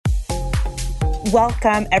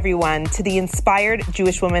Welcome, everyone, to the Inspired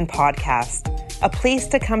Jewish Woman podcast, a place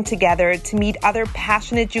to come together to meet other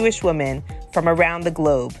passionate Jewish women from around the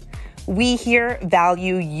globe. We here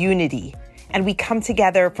value unity, and we come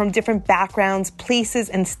together from different backgrounds, places,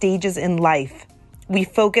 and stages in life. We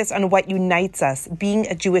focus on what unites us, being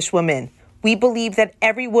a Jewish woman. We believe that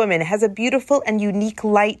every woman has a beautiful and unique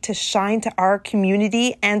light to shine to our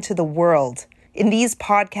community and to the world. In these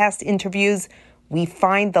podcast interviews, we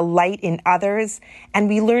find the light in others, and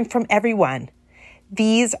we learn from everyone.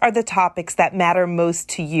 These are the topics that matter most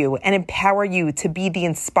to you and empower you to be the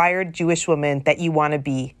inspired Jewish woman that you want to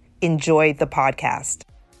be. Enjoy the podcast.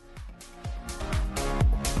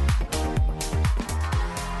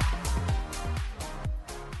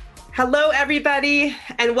 Hello, everybody,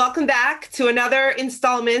 and welcome back to another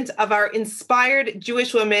installment of our Inspired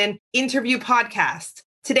Jewish Woman interview podcast.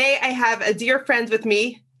 Today, I have a dear friend with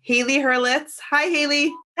me, Haley Hurlitz. Hi,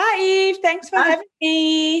 Haley. Hi, Eve. Thanks for having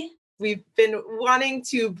me. We've been wanting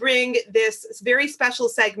to bring this very special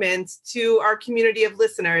segment to our community of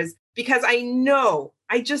listeners because I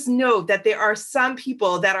just know that there are some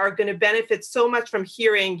people that are going to benefit so much from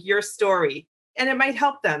hearing your story, and it might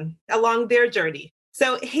help them along their journey.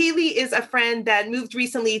 So Haley is a friend that moved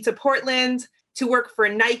recently to Portland to work for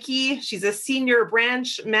Nike. She's a senior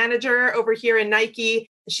branch manager over here in Nike.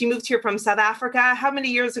 She moved here from South Africa. How many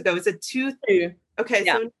years ago? Is it two? Okay,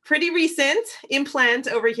 yeah. So pretty recent implant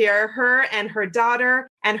over here. Her and her daughter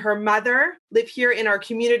and her mother live here in our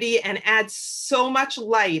community and add so much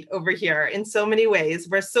light over here in so many ways.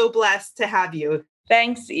 We're so blessed to have you.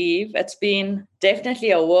 Thanks, Eve. It's been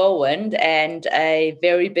definitely a whirlwind and a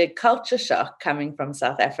very big culture shock coming from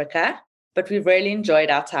South Africa. But we've really enjoyed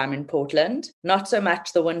our time in Portland. Not so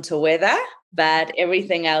much the winter weather, but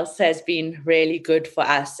everything else has been really good for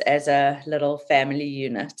us as a little family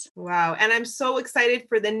unit. Wow. And I'm so excited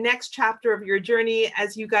for the next chapter of your journey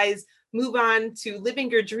as you guys move on to living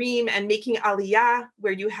your dream and making Aliyah,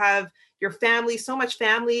 where you have your family, so much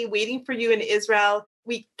family waiting for you in Israel.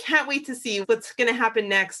 We can't wait to see what's going to happen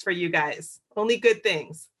next for you guys. Only good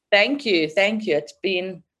things. Thank you.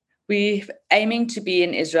 We're aiming to be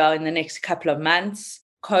in Israel in the next couple of months.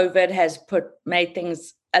 COVID has made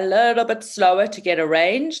things a little bit slower to get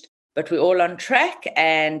arranged, but we're all on track,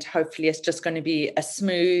 and hopefully it's just going to be a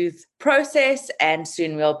smooth process, and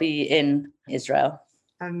soon we'll be in Israel.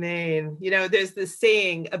 Amen. You know, there's this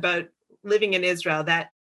saying about living in Israel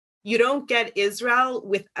that you don't get Israel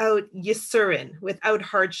without yisurin, without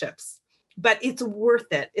hardships, but it's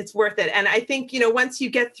worth it. It's worth it. And I think, once you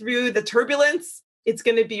get through the turbulence, it's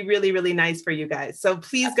going to be really, really nice for you guys. So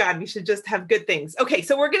please, God, we should just have good things. Okay,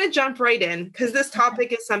 so we're going to jump right in because this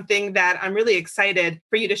topic is something that I'm really excited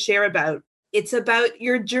for you to share about. It's about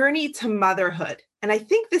your journey to motherhood. And I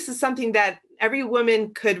think this is something that every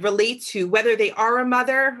woman could relate to, whether they are a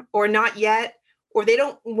mother or not yet, or they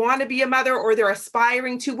don't want to be a mother, or they're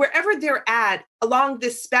aspiring to, wherever they're at along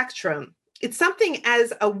this spectrum. It's something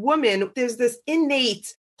as a woman, there's this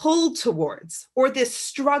innate pull towards, or this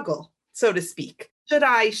struggle, so to speak. Should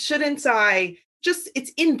I, shouldn't I?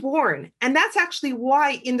 It's inborn. And that's actually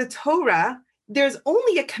why in the Torah, there's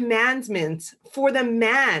only a commandment for the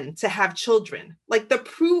man to have children, like the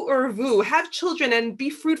pru urvu, have children and be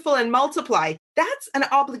fruitful and multiply. That's an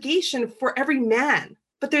obligation for every man.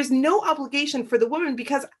 But there's no obligation for the woman,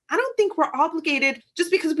 because I don't think we're obligated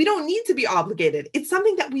just because we don't need to be obligated. It's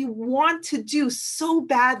something that we want to do so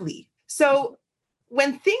badly. So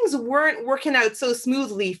when things weren't working out so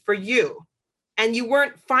smoothly for you, and you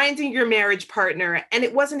weren't finding your marriage partner, and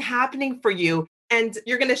it wasn't happening for you, and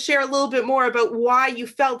you're going to share a little bit more about why you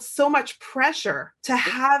felt so much pressure to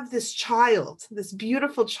have this child, this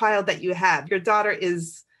beautiful child that you have. Your daughter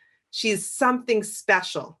she's something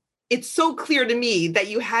special. It's so clear to me that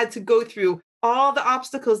you had to go through all the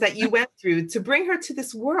obstacles that you went through to bring her to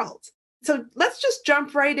this world. So let's just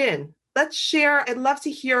jump right in. Let's share. I'd love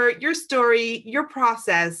to hear your story, your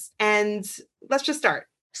process, and let's just start.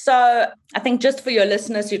 So I think just for your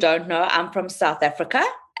listeners who don't know, I'm from South Africa.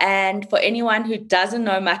 And for anyone who doesn't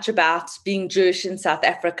know much about being Jewish in South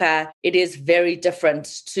Africa, it is very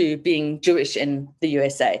different to being Jewish in the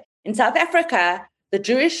USA. In South Africa, the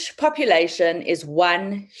Jewish population is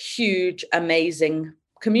one huge, amazing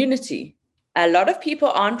community. A lot of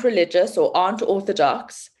people aren't religious or aren't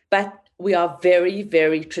Orthodox, but we are very,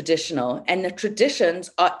 very traditional, and the traditions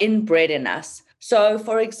are inbred in us. So,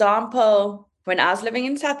 for example, when I was living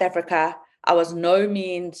in South Africa, I was no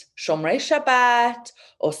means Shomrei Shabbat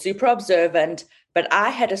or super observant, but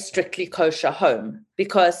I had a strictly kosher home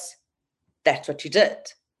because that's what you did.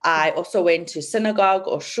 I also went to synagogue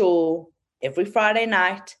or shul every Friday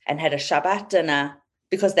night and had a Shabbat dinner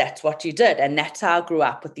because that's what you did. And that's how I grew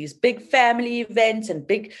up, with these big family events and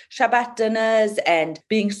big Shabbat dinners and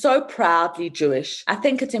being so proudly Jewish. I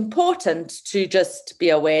think it's important to just be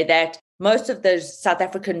aware that most of those South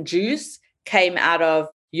African Jews came out of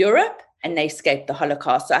Europe and they escaped the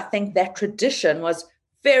Holocaust. So I think that tradition was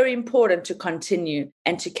very important to continue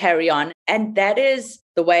and to carry on. And that is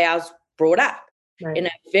the way I was brought up, in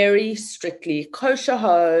a very strictly kosher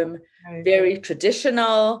home, very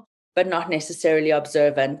traditional, but not necessarily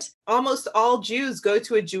observant. Almost all Jews go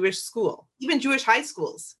to a Jewish school, even Jewish high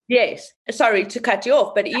schools. Yes. Sorry to cut you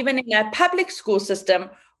off, but even in a public school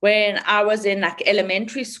system, when I was in like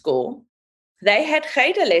elementary school, they had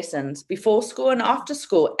Cheder lessons before school and after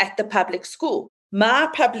school at the public school. My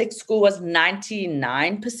public school was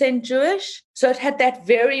 99% Jewish. So it had that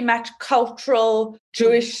very much cultural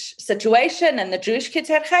Jewish situation, and the Jewish kids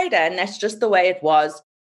had Cheder, and that's just the way it was.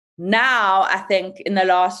 Now, I think in the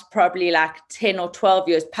last probably like 10 or 12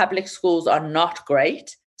 years, public schools are not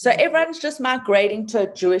great. So everyone's just migrating to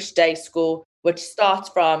a Jewish day school, which starts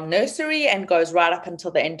from nursery and goes right up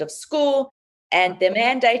until the end of school. And the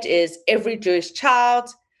mandate is every Jewish child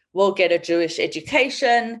will get a Jewish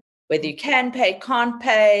education. Whether you can pay, can't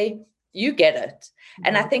pay, you get it.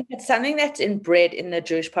 And I think it's something that's inbred in the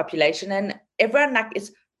Jewish population. And everyone like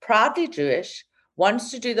is proudly Jewish,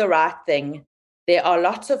 wants to do the right thing. There are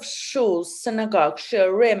lots of shuls, synagogues,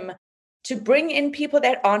 shiurim, to bring in people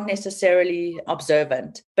that aren't necessarily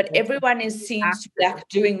observant. But everyone is seen to be like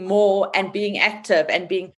doing more and being active and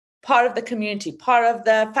being part of the community, part of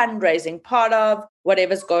the fundraising, part of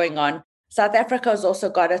whatever's going on. South Africa has also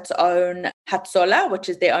got its own Hatzola, which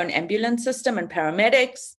is their own ambulance system, and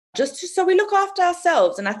paramedics, so we look after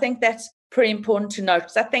ourselves. And I think that's pretty important to note,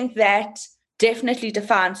 because I think that definitely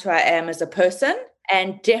defines who I am as a person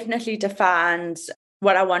and definitely defines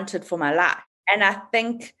what I wanted for my life. And I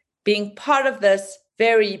think being part of this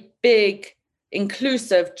very big,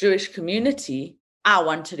 inclusive Jewish community, I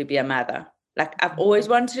wanted to be a mother. Like I've always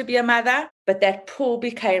wanted to be a mother, but that pull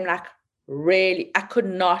became like really, I could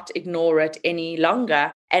not ignore it any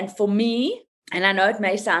longer. And for me, and I know it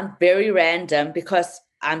may sound very random because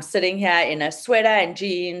I'm sitting here in a sweater and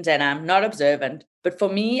jeans and I'm not observant, but for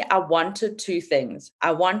me, I wanted two things.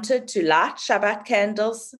 I wanted to light Shabbat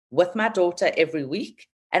candles with my daughter every week,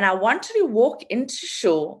 and I wanted to walk into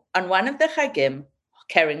shul on one of the Chagim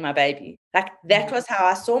carrying my baby. Like that was how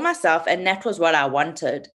I saw myself, and that was what I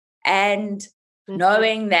wanted. And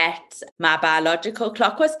knowing that my biological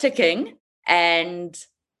clock was ticking and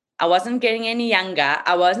I wasn't getting any younger,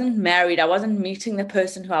 I wasn't married, I wasn't meeting the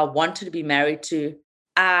person who I wanted to be married to,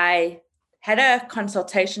 I had a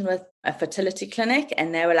consultation with a fertility clinic,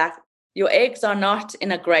 and they were like, your eggs are not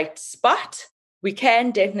in a great spot. We can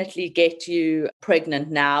definitely get you pregnant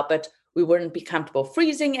now, but we wouldn't be comfortable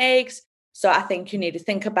freezing eggs. So I think you need to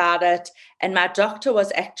think about it. And my doctor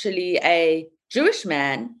was actually a Jewish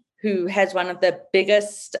man who has one of the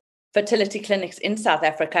biggest fertility clinics in South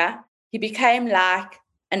Africa. He became like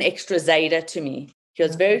an extra Zayda to me. He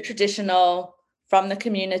was very traditional, from the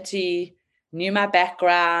community, knew my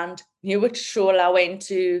background, knew which shul I went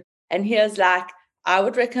to. And he was like, I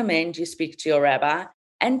would recommend you speak to your rabbi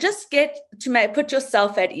and just get to put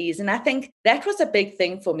yourself at ease. And I think that was a big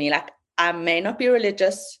thing for me. Like, I may not be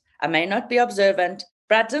religious, I may not be observant,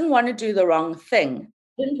 but I didn't want to do the wrong thing.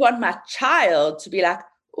 I didn't want my child to be like,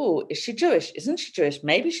 oh, is she Jewish? Isn't she Jewish?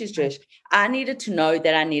 Maybe she's Jewish. I needed to know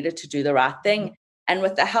that I needed to do the right thing. And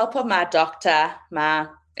with the help of my doctor, my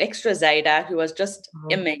extra Zayda, who was just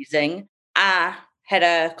amazing, I had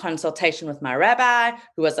a consultation with my rabbi,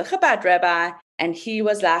 who was a Chabad rabbi, and he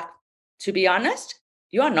was like, to be honest,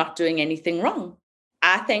 you are not doing anything wrong.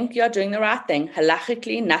 I think you're doing the right thing.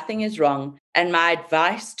 Halachically, nothing is wrong. And my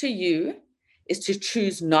advice to you is to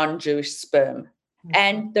choose non-Jewish sperm.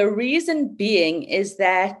 And the reason being is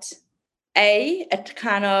that, A, it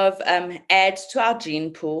kind of adds to our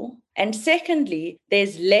gene pool. And secondly,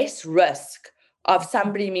 there's less risk of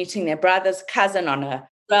somebody meeting their brother's cousin on a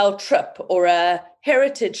trail trip or a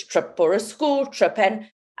heritage trip or a school trip.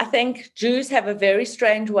 And I think Jews have a very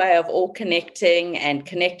strange way of all connecting and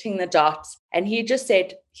connecting the dots. And he just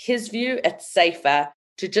said, his view, it's safer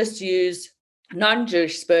to just use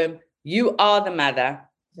non-Jewish sperm. You are the mother.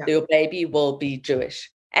 Yeah. Your baby will be Jewish.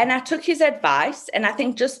 And I took his advice. And I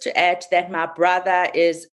think just to add to that, my brother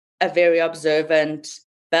is a very observant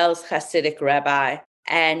Belz Hasidic rabbi.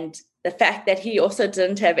 And the fact that he also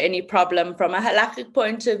didn't have any problem from a halachic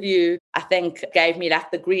point of view, I think gave me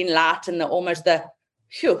like the green light and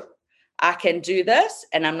phew, I can do this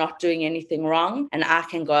and I'm not doing anything wrong. And I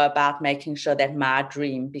can go about making sure that my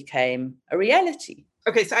dream became a reality.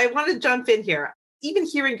 Okay, so I want to jump in here. even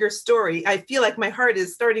hearing your story, I feel like my heart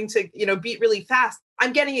is starting to, beat really fast.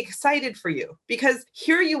 I'm getting excited for you because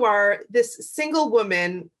here you are, this single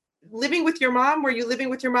woman living with your mom. Were you living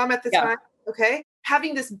with your mom at the time? Okay.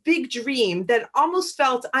 Having this big dream that almost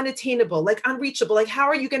felt unattainable, like unreachable. Like, how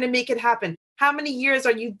are you going to make it happen? How many years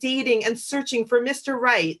are you dating and searching for Mr.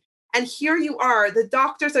 Right? And here you are, the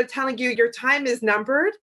doctors are telling you your time is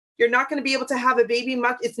numbered. You're not going to be able to have a baby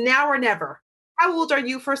much. It's now or never. How old are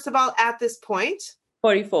you, first of all, at this point?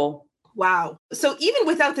 44. Wow. So even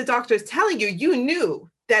without the doctors telling you, you knew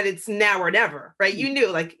that it's now or never, right? You knew,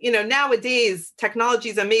 like, nowadays technology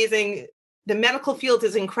is amazing. The medical field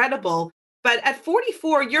is incredible. But at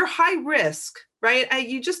 44, you're high risk, right?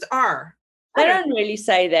 You just are. They don't really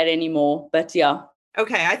say that anymore, but yeah.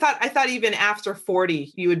 Okay. I thought even after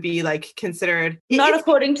 40, you would be like considered. Not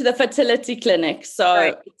according to the fertility clinic. So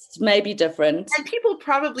right. It's maybe different. And people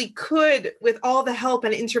probably could, with all the help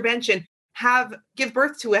and intervention, give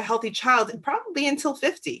birth to a healthy child probably until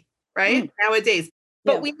 50, right? Nowadays.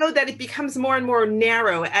 But we know that it becomes more and more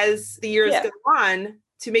narrow as the years go on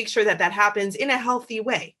to make sure that happens in a healthy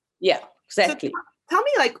way. Yeah, exactly. So tell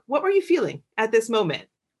me, like, what were you feeling at this moment?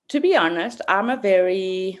 To be honest, I'm a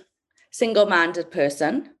very single-minded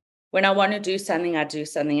person. When I want to do something, I do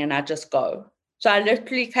something and I just go. So I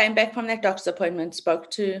literally came back from that doctor's appointment, spoke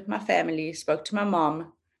to my family, spoke to my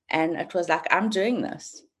mom, and it was like, I'm doing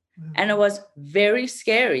this. Mm-hmm. And it was very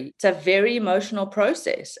scary. It's a very emotional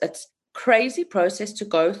process. It's a crazy process to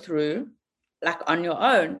go through, like on your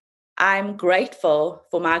own. I'm grateful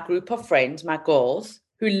for my group of friends, my girls,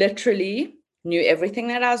 who literally knew everything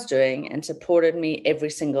that I was doing and supported me every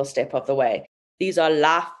single step of the way. These are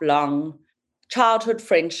lifelong childhood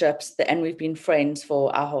friendships, and we've been friends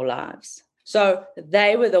for our whole lives. So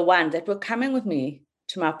they were the ones that were coming with me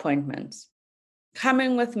to my appointments,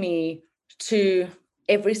 coming with me to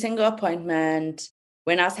every single appointment.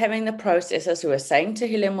 When I was having the processes, who were saying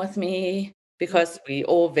Tehillim with me, because we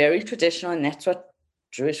all very traditional, and that's what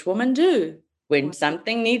Jewish women do. When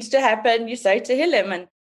something needs to happen, you say Tehillim.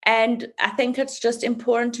 And I think it's just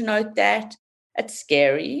important to note that it's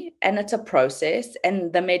scary and it's a process,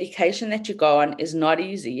 and the medication that you go on is not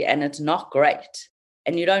easy and it's not great,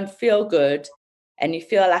 and you don't feel good and you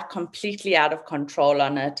feel like completely out of control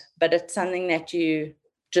on it, but it's something that you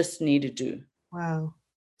just need to do. Wow.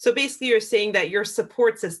 So basically you're saying that your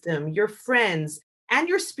support system, your friends, and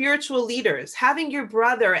your spiritual leaders, having your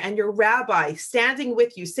brother and your rabbi standing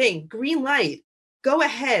with you saying, green light, go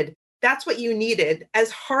ahead. That's what you needed. As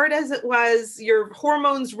hard as it was, your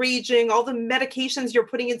hormones raging, all the medications you're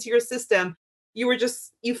putting into your system,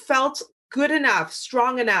 you felt good enough,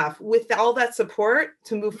 strong enough with all that support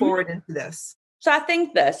to move forward into this. So I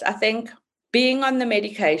think being on the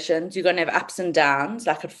medications, you're going to have ups and downs,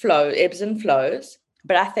 like ebbs and flows.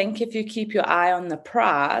 But I think if you keep your eye on the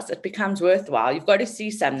prize, it becomes worthwhile. You've got to see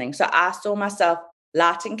something. So I saw myself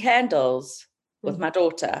lighting candles with my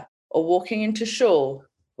daughter, or walking into shul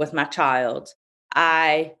with my child.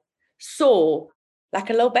 I saw like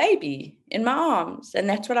a little baby in my arms, and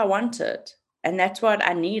that's what I wanted. And that's what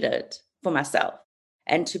I needed for myself,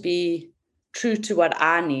 and to be true to what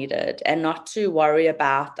I needed and not to worry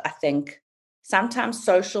about, I think, sometimes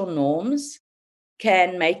social norms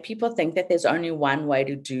can make people think that there's only one way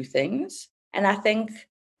to do things. And I think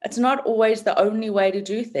it's not always the only way to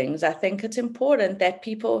do things. I think it's important that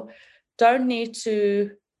people don't need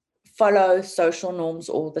to follow social norms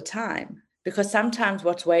all the time, because sometimes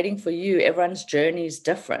what's waiting for you, everyone's journey is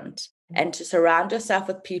different. And to surround yourself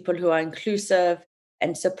with people who are inclusive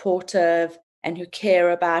and supportive and who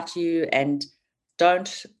care about you and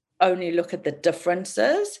don't only look at the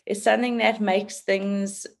differences is something that makes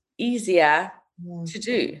things easier to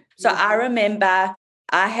do. So I remember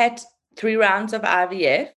I had 3 rounds of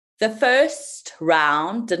IVF. The first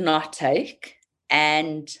round did not take,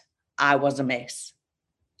 and I was a mess.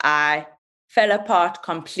 I fell apart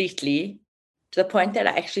completely to the point that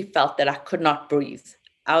I actually felt that I could not breathe.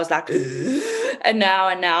 I was like, and now.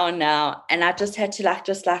 And I just had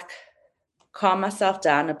to calm myself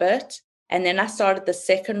down a bit. And then I started the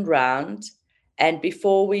second round. And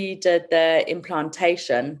before we did the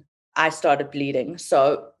implantation, I started bleeding.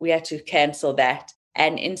 So we had to cancel that.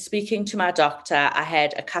 And in speaking to my doctor, I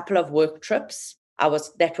had a couple of work trips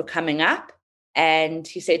that were coming up. And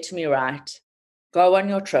he said to me, right, go on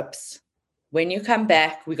your trips. When you come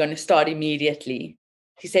back, we're going to start immediately.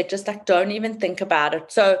 He said, just don't even think about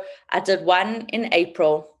it. So I did one in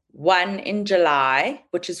April, one in July,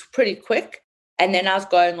 which is pretty quick. And then I was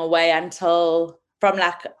going away from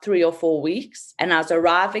 3 or 4 weeks. And I was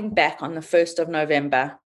arriving back on the 1st of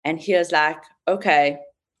November. And he was like, okay,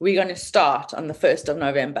 we're going to start on the 1st of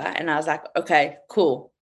November. And I was like, okay,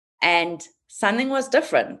 cool. And something was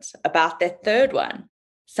different about that third one.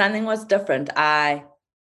 Something was different. I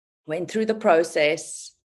went through the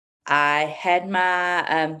process. I had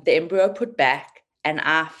my the embryo put back, and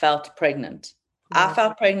I felt pregnant. Wow. I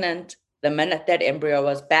felt pregnant the minute that embryo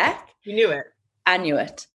was back. You knew it. I knew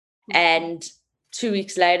it. And 2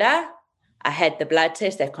 weeks later, I had the blood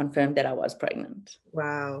test that confirmed that I was pregnant.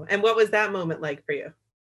 Wow. And what was that moment like for you?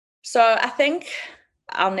 So I think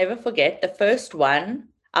I'll never forget the first one.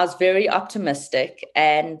 I was very optimistic,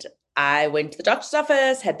 and I went to the doctor's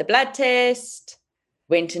office, had the blood test,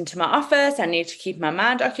 went into my office. I needed to keep my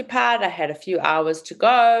mind occupied. I had a few hours to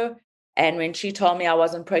go. And when she told me I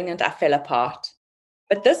wasn't pregnant, I fell apart.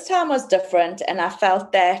 But this time was different, and I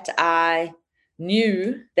felt that I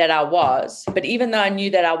knew that I was. But even though I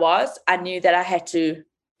knew that I knew that I had to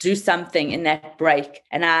do something in that break.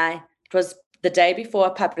 And it was the day before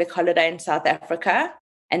a public holiday in South Africa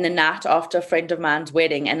and the night after a friend of mine's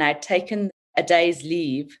wedding. And I'd taken a day's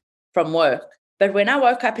leave from work. But when I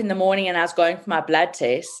woke up in the morning and I was going for my blood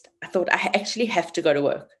test, I thought, I actually have to go to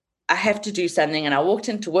work. I have to do something. And I walked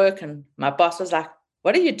into work and my boss was like,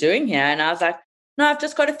 what are you doing here? And I was like, no, I've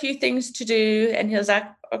just got a few things to do. And he was like,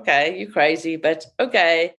 okay, you're crazy, but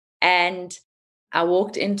okay. And I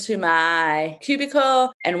walked into my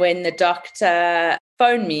cubicle, and when the doctor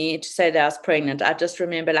phoned me to say that I was pregnant, I just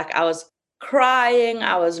remember like I was crying,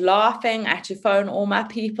 I was laughing. I had to phone all my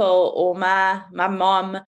people, all my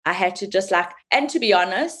mom. I had to just and to be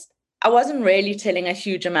honest, I wasn't really telling a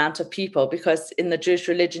huge amount of people, because in the Jewish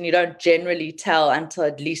religion, you don't generally tell until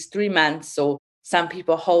at least 3 months, or some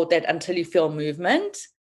people hold that until you feel movement.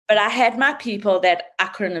 But I had my people that I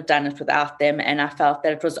couldn't have done it without them. And I felt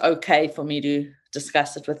that it was okay for me to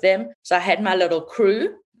discuss it with them. So I had my little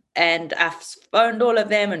crew, and I phoned all of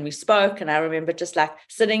them and we spoke. And I remember just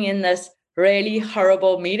sitting in this really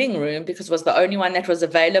horrible meeting room, because it was the only one that was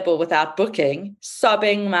available without booking,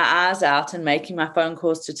 sobbing my eyes out and making my phone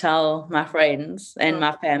calls to tell my friends and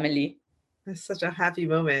my family. That's such a happy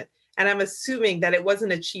moment. And I'm assuming that it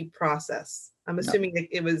wasn't a cheap process. I'm assuming that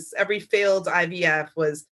it was, every failed IVF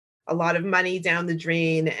was a lot of money down the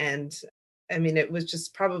drain. And I mean, it was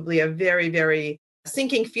just probably a very, very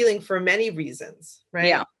sinking feeling for many reasons, right?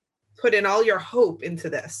 Yeah. Put in all your hope into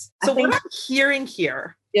this. So what I'm hearing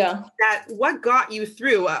here, that what got you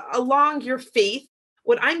through along your faith,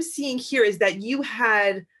 what I'm seeing here is that you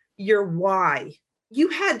had your why. You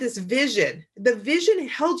had this vision. The vision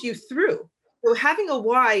held you through. So having a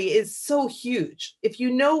why is so huge. If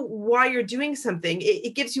you know why you're doing something,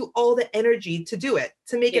 it gives you all the energy to do it,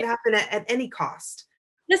 to make it happen at any cost.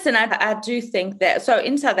 Listen, I do think that, so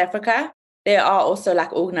in South Africa, there are also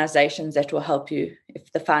organizations that will help you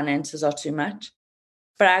if the finances are too much.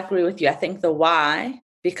 But I agree with you. I think the why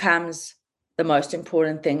becomes the most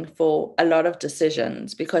important thing for a lot of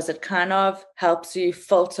decisions, because it kind of helps you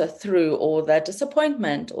filter through all the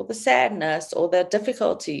disappointment or the sadness or the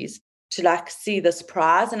difficulties to see the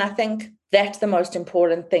surprise. And I think that's the most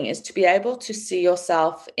important thing, is to be able to see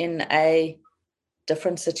yourself in a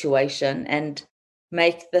different situation and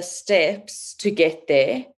make the steps to get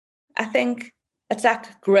there. I think it's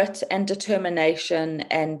grit and determination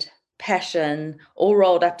and passion all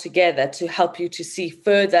rolled up together to help you to see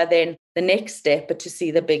further than the next step, but to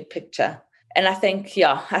see the big picture. And I think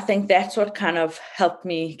that's what kind of helped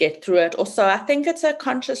me get through it. Also, I think it's a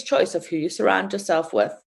conscious choice of who you surround yourself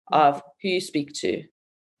with, of who you speak to,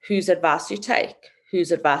 whose advice you take,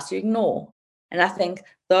 whose advice you ignore. And I think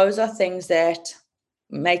those are things that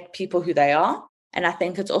make people who they are. And I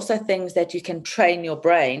think it's also things that you can train your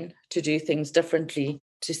brain to do things differently,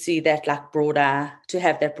 to see that broader, to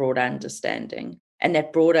have that broader understanding and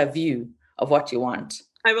that broader view of what you want.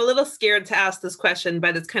 I'm a little scared to ask this question,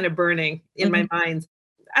 but it's kind of burning in my mind.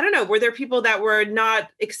 I don't know. Were there people that were not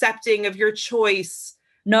accepting of your choice?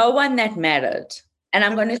 No one that mattered. And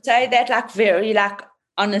I'm going to say that very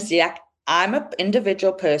honestly, I'm an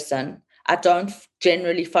individual person. I don't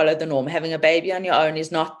generally follow the norm. Having a baby on your own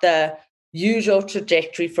is not the usual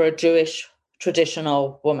trajectory for a Jewish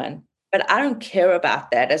traditional woman. But I don't care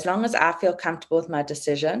about that. As long as I feel comfortable with my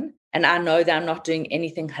decision and I know that I'm not doing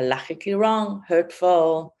anything halakhically wrong,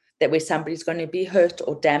 hurtful, that where somebody's going to be hurt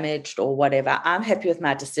or damaged or whatever, I'm happy with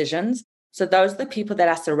my decisions. So those are the people that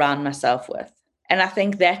I surround myself with. And I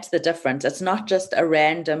think that's the difference. It's not just a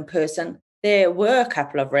random person. There were a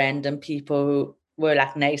couple of random people who were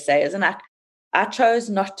naysayers, and I chose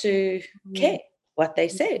not to care what they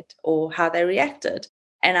said or how they reacted.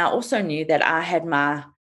 And I also knew that I had my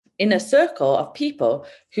inner circle of people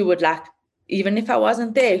who would even if I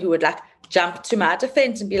wasn't there, who would jump to my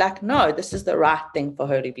defense and be like, no, this is the right thing for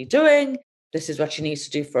her to be doing. This is what she needs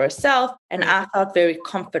to do for herself. And I felt very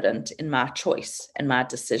confident in my choice and my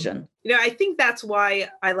decision. I think that's why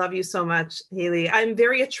I love you so much, Haley. I'm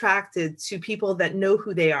very attracted to people that know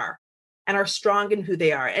who they are and are strong in who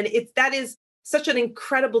they are. And that is such an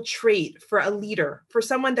incredible trait for a leader, for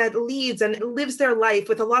someone that leads and lives their life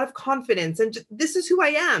with a lot of confidence. And this is who I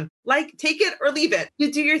am. Like, take it or leave it.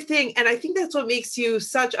 You do your thing. And I think that's what makes you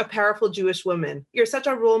such a powerful Jewish woman. You're such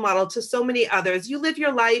a role model to so many others. You live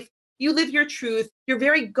your life. You live your truth. You're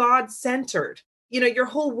very God-centered. Your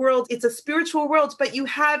whole world, it's a spiritual world, but you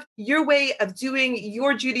have your way of doing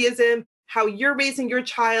your Judaism, how you're raising your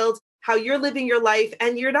child, how you're living your life.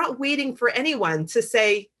 And you're not waiting for anyone to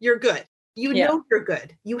say you're good. You know you're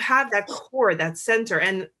good. You have that core, that center.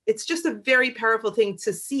 And it's just a very powerful thing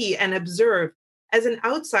to see and observe as an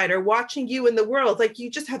outsider watching you in the world. Like, you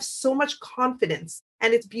just have so much confidence,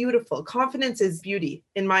 and it's beautiful. Confidence is beauty,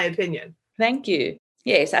 in my opinion. Thank you.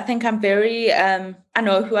 Yes, I think I'm very, I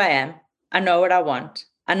know who I am. I know what I want.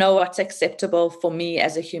 I know what's acceptable for me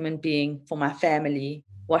as a human being, for my family,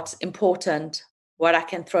 what's important, what I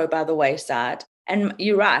can throw by the wayside. And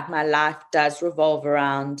you're right, my life does revolve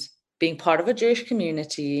around being part of a Jewish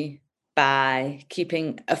community, by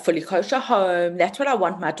keeping a fully kosher home. That's what I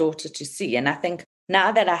want my daughter to see. And I think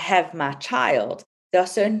now that I have my child, there are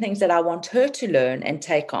certain things that I want her to learn and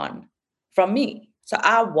take on from me. So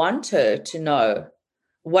I want her to know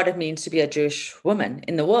what it means to be a Jewish woman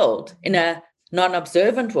in the world, in a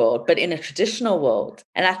non-observant world, but in a traditional world.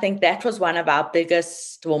 And I think that was one of my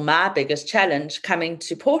biggest challenge coming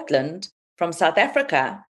to Portland from South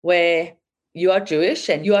Africa, where you are Jewish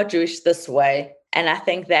and you are Jewish this way. And I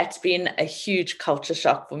think that's been a huge culture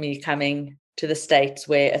shock for me coming to the States,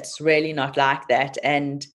 where it's really not like that.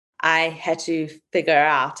 And I had to figure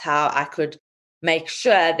out how I could make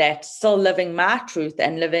sure that still living my truth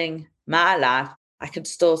and living my life, I could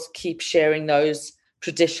still keep sharing those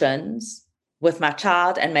traditions with my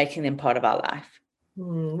child and making them part of our life.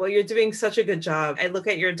 Well, you're doing such a good job. I look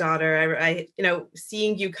at your daughter, I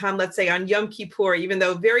seeing you come, let's say on Yom Kippur, even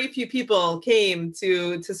though very few people came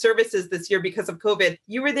to services this year because of COVID,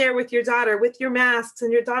 you were there with your daughter, with your masks,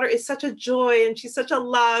 and your daughter is such a joy and she's such a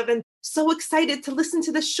love and so excited to listen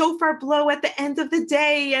to the shofar blow at the end of the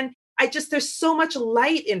day. And there's so much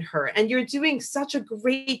light in her, and you're doing such a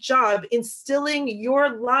great job instilling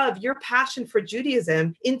your love, your passion for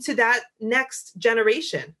Judaism into that next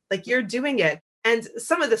generation. Like, you're doing it. And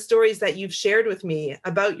some of the stories that you've shared with me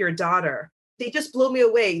about your daughter, they just blow me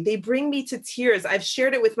away. They bring me to tears. I've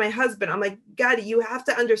shared it with my husband. I'm like, God, you have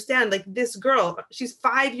to understand, like, this girl, she's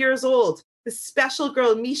 5 years old, this special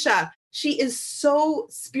girl, Misha, she is so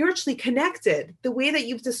spiritually connected. The way that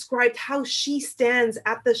you've described how she stands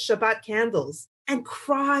at the Shabbat candles and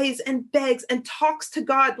cries and begs and talks to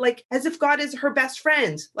God, like as if God is her best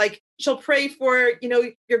friend. Like, she'll pray for,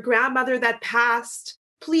 your grandmother that passed.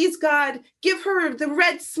 Please, God, give her the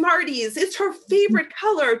red Smarties. It's her favorite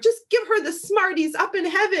color. Just give her the Smarties up in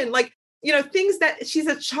heaven. Like, things that she's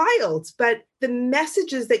a child, but the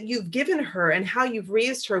messages that you've given her and how you've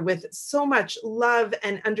raised her with so much love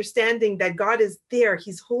and understanding that God is there.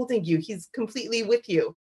 He's holding you. He's completely with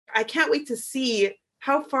you. I can't wait to see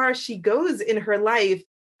how far she goes in her life.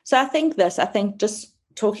 So I think just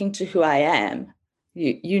talking to who I am,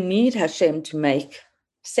 you need Hashem to make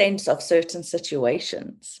sense of certain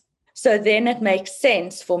situations. So then it makes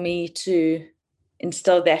sense for me to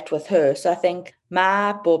instill that with her. So I think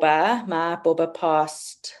my Boba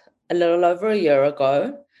passed a little over a year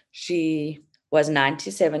ago. She was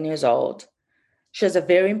 97 years old. She was a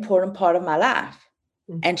very important part of my life.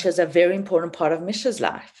 And she was a very important part of Misha's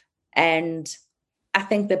life. And I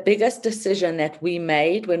think the biggest decision that we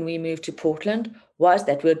made when we moved to Portland was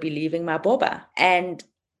that we'd be leaving my Boba. And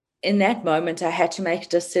in that moment, I had to make a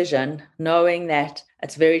decision, knowing that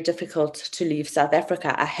it's very difficult to leave South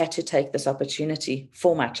Africa. I had to take this opportunity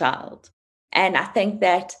for my child. And I think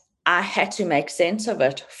that I had to make sense of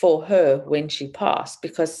it for her when she passed,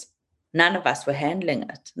 because none of us were handling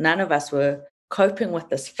it. None of us were coping with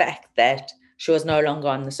this fact that she was no longer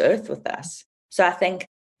on this earth with us. So I think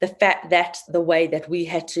the fact that the way that we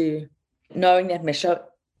had to, knowing that Misha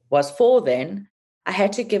was 4 then, I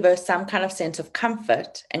had to give her some kind of sense of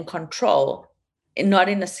comfort and control, not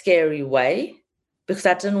in a scary way, because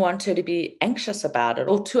I didn't want her to be anxious about it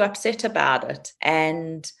or too upset about it.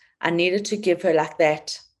 And I needed to give her like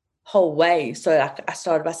that whole way. So I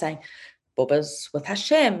started by saying, Boba's with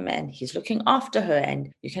Hashem and he's looking after her,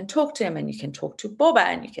 and you can talk to him and you can talk to Boba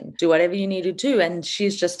and you can do whatever you need to do. And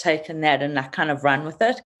she's just taken that and kind of run with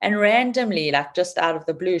it. And randomly, like just out of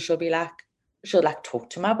the blue, she'll be like, she'll like talk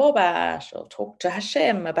to my Baba, she'll talk to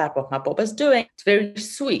Hashem about what my Baba's doing. It's very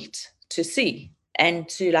sweet to see and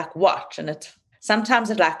to like watch. And sometimes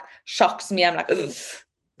it like shocks me. I'm like, ugh.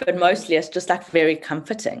 But mostly it's just like very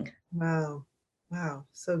comforting. Wow. Wow.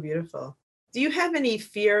 So beautiful. Do you have any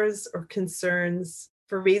fears or concerns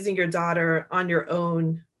for raising your daughter on your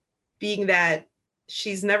own, being that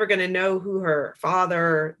she's never going to know who her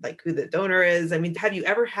father, like who the donor is? I mean, have you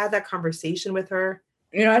ever had that conversation with her?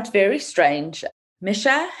 You know, it's very strange.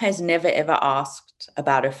 Misha has never ever asked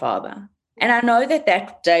about her father. And I know that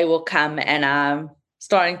that day will come, and I'm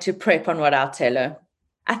starting to prep on what I'll tell her.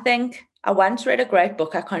 I think I once read a great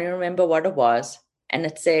book. I can't even remember what it was. And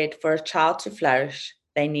it said, for a child to flourish,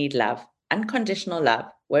 they need love, unconditional love.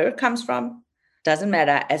 Where it comes from doesn't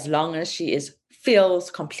matter, as long as she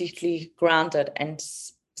feels completely grounded and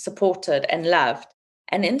supported and loved.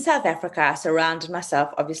 And in South Africa, I surrounded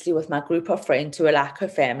myself, obviously, with my group of friends who are like her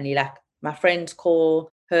family. Like my friends call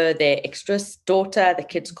her their extra daughter. The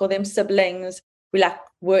kids call them siblings. We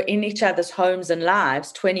were in each other's homes and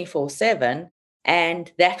lives 24/7.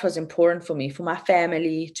 And that was important for me, for my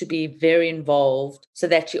family to be very involved, so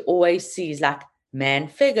that she always sees like man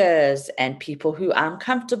figures and people who I'm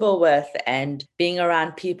comfortable with, and being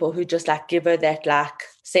around people who just like give her that like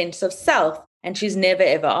sense of self. And she's never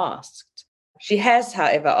ever asked. She has,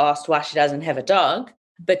 however, asked why she doesn't have a dog,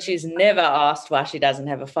 but she's never asked why she doesn't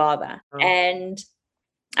have a father. Oh. And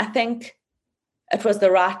I think it was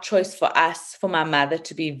the right choice for us, for my mother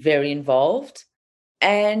to be very involved.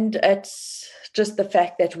 And it's just the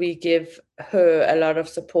fact that we give her a lot of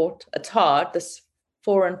support. It's hard. This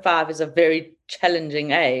 4 and 5 is a very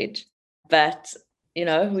challenging age, but you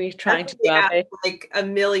know, we're trying to do like a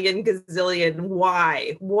million gazillion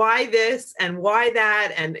why this and why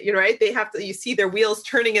that, and you know, right, they have to, you see their wheels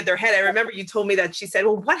turning in their head. I remember you told me that she said,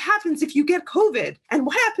 well, what happens if you get COVID, and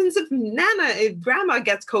what happens if grandma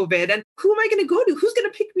gets COVID, and who am I going to go to, who's going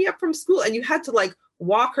to pick me up from school? And you had to like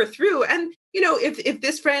walk her through. And you know, if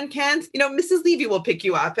this friend can't, you know, Mrs. Levy will pick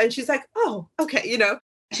you up. And she's like, oh, okay, you know,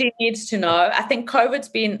 she needs to know. I think COVID's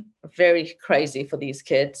been very crazy for these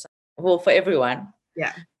kids, well, for everyone.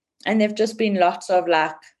 Yeah. And there've just been lots of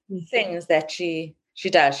like things that she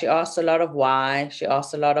does. She asks a lot of why. She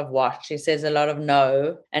asks a lot of what. She says a lot of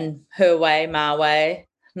no, and her way, my way.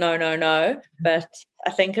 No, no, no. But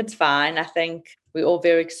I think it's fine. I think we're all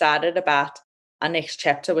very excited about our next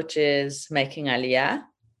chapter, which is making Aliyah.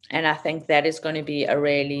 And I think that is going to be a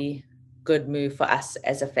really good move for us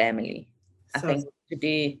as a family. I think to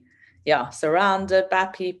be, surrounded by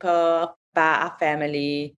people, by our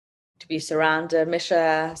family, to be surrounded.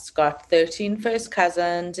 Misha's got 13 first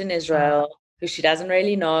cousins in Israel who she doesn't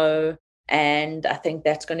really know. And I think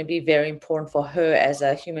that's going to be very important for her as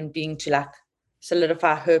a human being to like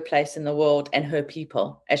solidify her place in the world and her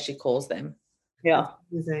people, as she calls them. Yeah.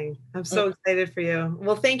 Amazing. I'm so excited for you.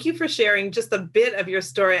 Well, thank you for sharing just a bit of your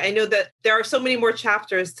story. I know that there are so many more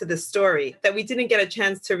chapters to this story that we didn't get a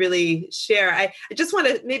chance to really share. I just want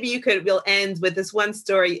to, maybe we'll end with this one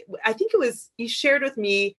story. I think it was, you shared with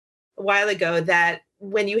me a while ago that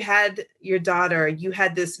when you had your daughter, you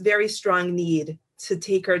had this very strong need to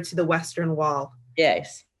take her to the Western Wall.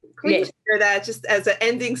 Yes. Could you share that just as an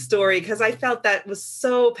ending story? Because I felt that was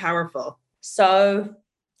so powerful. So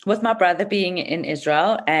with my brother being in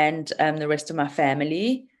Israel and the rest of my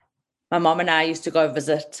family, my mom and I used to go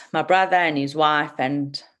visit my brother and his wife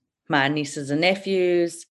and my nieces and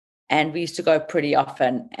nephews, and we used to go pretty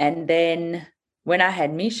often. And then when I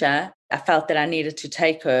had Misha, I felt that I needed to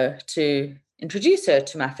take her to introduce her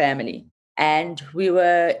to my family. And we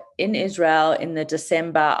were in Israel in the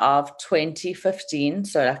December of 2015,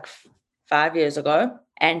 so like 5 years ago.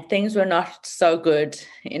 And things were not so good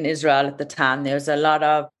in Israel at the time. There was a lot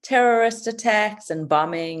of terrorist attacks and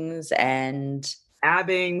bombings and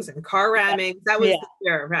stabbings and car rammings. That was the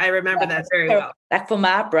year. I remember that very well. Like for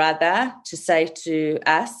my brother to say to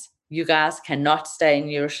us, you guys cannot stay in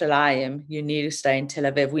Yerushalayim. You need to stay in Tel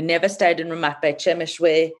Aviv. We never stayed in Ramat Beit Shemesh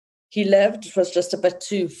where he lived. It was just a bit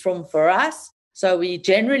too frum for us. So we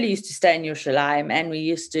generally used to stay in Yerushalayim, and we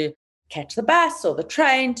used to catch the bus or the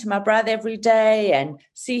train to my brother every day and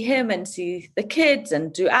see him and see the kids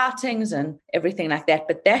and do outings and everything like that.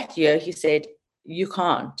 But that year he said, you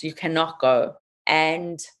cannot go.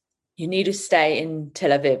 And you need to stay in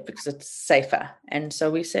Tel Aviv because it's safer. And so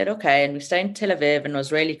we said, okay. And we stayed in Tel Aviv, and it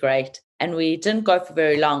was really great. And we didn't go for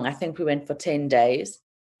very long. I think we went for 10 days.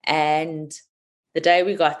 And the day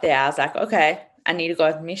we got there, I was like, okay, I need to go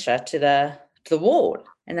with Misha to the wall.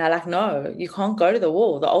 And they're like, no, you can't go to the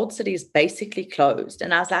wall. The old city is basically closed.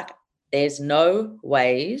 And I was like, there's no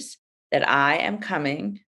ways that I am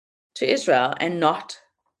coming to Israel and not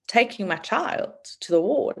taking my child to the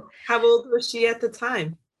wall. How old was she at the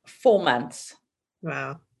time? 4 months.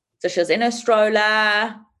 Wow. So she was in a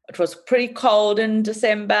stroller. It was pretty cold in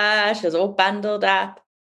December. She was all bundled up.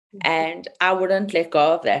 And I wouldn't let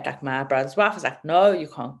go of that. Like my brother's wife was like, no, you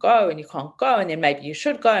can't go and you can't go. And then maybe you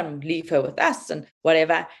should go and leave her with us and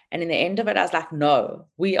whatever. And in the end of it, I was like, no,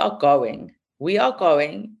 we are going. We are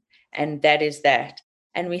going. And that is that.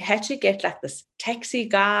 And we had to get like this taxi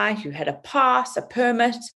guy who had a pass, a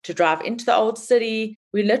permit to drive into the old city.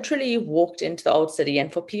 We literally walked into the old city.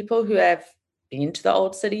 And for people who have been to the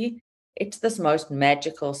old city, it's this most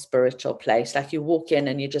magical spiritual place. Like you walk in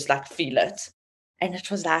and you just like feel it. And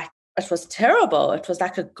it was terrible. It was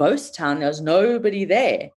like a ghost town. There was nobody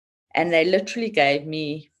there. And they literally gave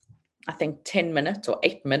me, I think, 10 minutes or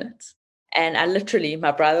 8 minutes. And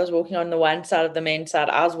my brother was walking on the one side of the men's side.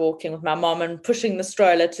 I was walking with my mom and pushing the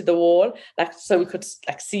stroller to the wall, like so we could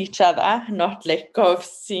like see each other, not let go of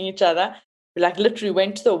seeing each other. We like literally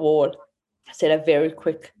went to the wall, said a very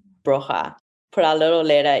quick brocha, put our little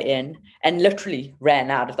letter in, and literally ran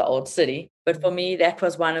out of the old city. But for me, that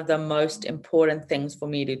was one of the most important things for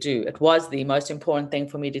me to do. It was the most important thing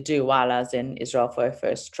for me to do while I was in Israel for a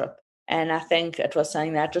first trip. And I think it was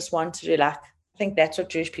something that I just wanted to do. Like, I think that's what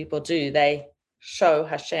Jewish people do. They show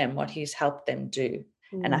Hashem what he's helped them do.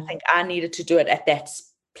 And I think I needed to do it at that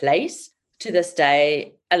place. To this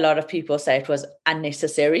day, a lot of people say it was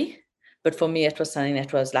unnecessary. But for me, it was something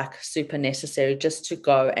that was like super necessary, just to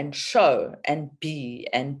go and show and be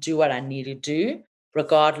and do what I need to do,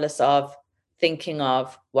 regardless of thinking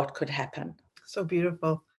of what could happen. So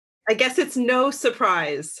beautiful. I guess it's no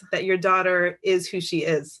surprise that your daughter is who she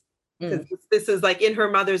is. This is like in her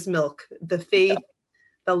mother's milk, the faith,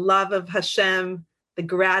 the love of Hashem, the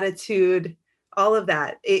gratitude, all of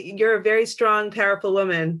that. You're a very strong, powerful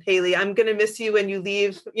woman, Haley. I'm going to miss you when you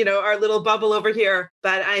leave, our little bubble over here,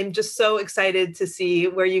 but I'm just so excited to see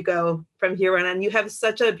where you go from here on. And you have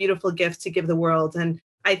such a beautiful gift to give the world. And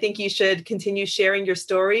I think you should continue sharing your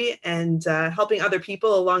story and helping other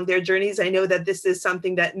people along their journeys. I know that this is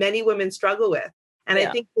something that many women struggle with. And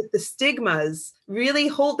I think that the stigmas really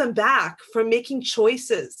hold them back from making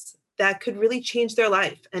choices that could really change their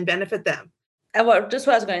life and benefit them. And what I was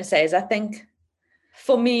going to say is, I think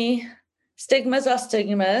for me, stigmas are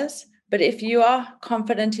stigmas, but if you are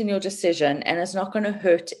confident in your decision and it's not going to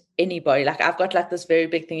hurt anybody, like I've got like this very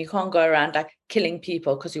big thing, you can't go around like killing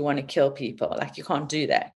people because you want to kill people. Like you can't do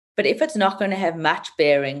that. But if it's not going to have much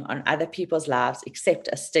bearing on other people's lives except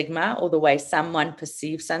a stigma or the way someone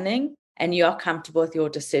perceives something, and you are comfortable with your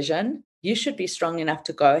decision, you should be strong enough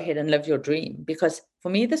to go ahead and live your dream. Because for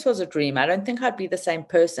me, this was a dream. I don't think I'd be the same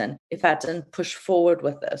person if I didn't push forward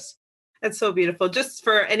with this. That's so beautiful. Just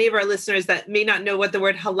for any of our listeners that may not know what the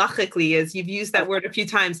word halachically is, you've used that word a few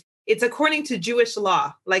times. It's according to Jewish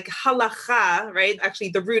law, like halacha, right? Actually,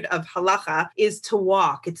 the root of halacha is to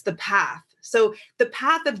walk. It's the path. So the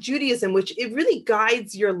path of Judaism, which it really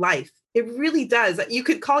guides your life. It really does. You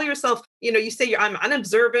could call yourself, you say I'm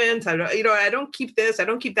unobservant. I don't keep this. I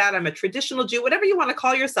don't keep that. I'm a traditional Jew, whatever you want to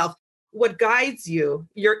call yourself. What guides you,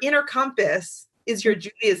 your inner compass, is your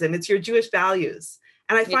Judaism. It's your Jewish values.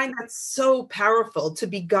 And I find that so powerful to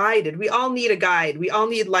be guided. We all need a guide. We all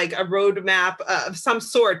need like a roadmap of some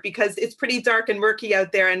sort because it's pretty dark and murky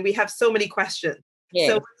out there and we have so many questions. Yeah.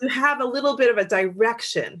 So you have a little bit of a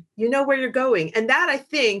direction, you know where you're going. And that, I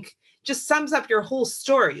think, just sums up your whole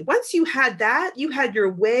story. Once you had that, you had your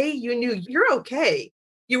way, you knew you're okay.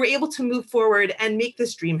 You were able to move forward and make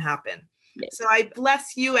this dream happen. Yes. So I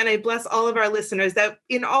bless you and I bless all of our listeners that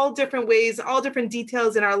in all different ways, all different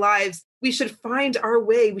details in our lives, we should find our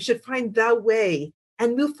way. We should find the way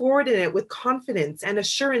and move forward in it with confidence and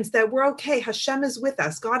assurance that we're okay. Hashem is with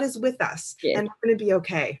us. God is with us. Yes. And we're going to be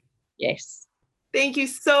okay. Yes. Thank you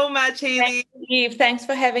so much, Haley. Thank you, Eve. Thanks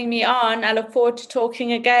for having me on. I look forward to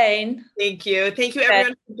talking again. Thank you. Thank you,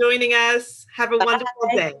 everyone, for joining us. Have a wonderful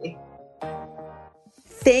day.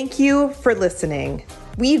 Thank you for listening.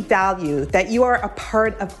 We value that you are a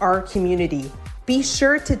part of our community. Be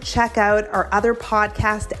sure to check out our other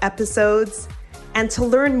podcast episodes. And to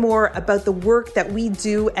learn more about the work that we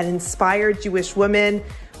do at Inspired Jewish Women,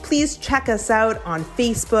 please check us out on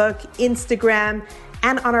Facebook, Instagram,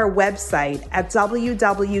 and on our website at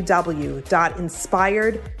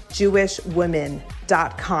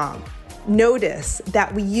www.inspiredjewishwomen.com. Notice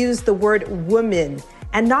that we use the word woman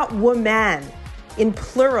and not woman in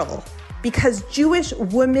plural because Jewish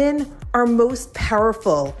women are most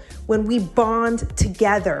powerful when we bond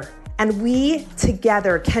together, and we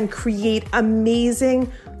together can create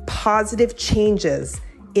amazing, positive changes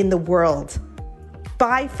in the world.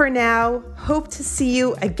 Bye for now. Hope to see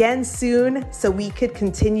you again soon so we could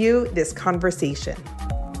continue this conversation.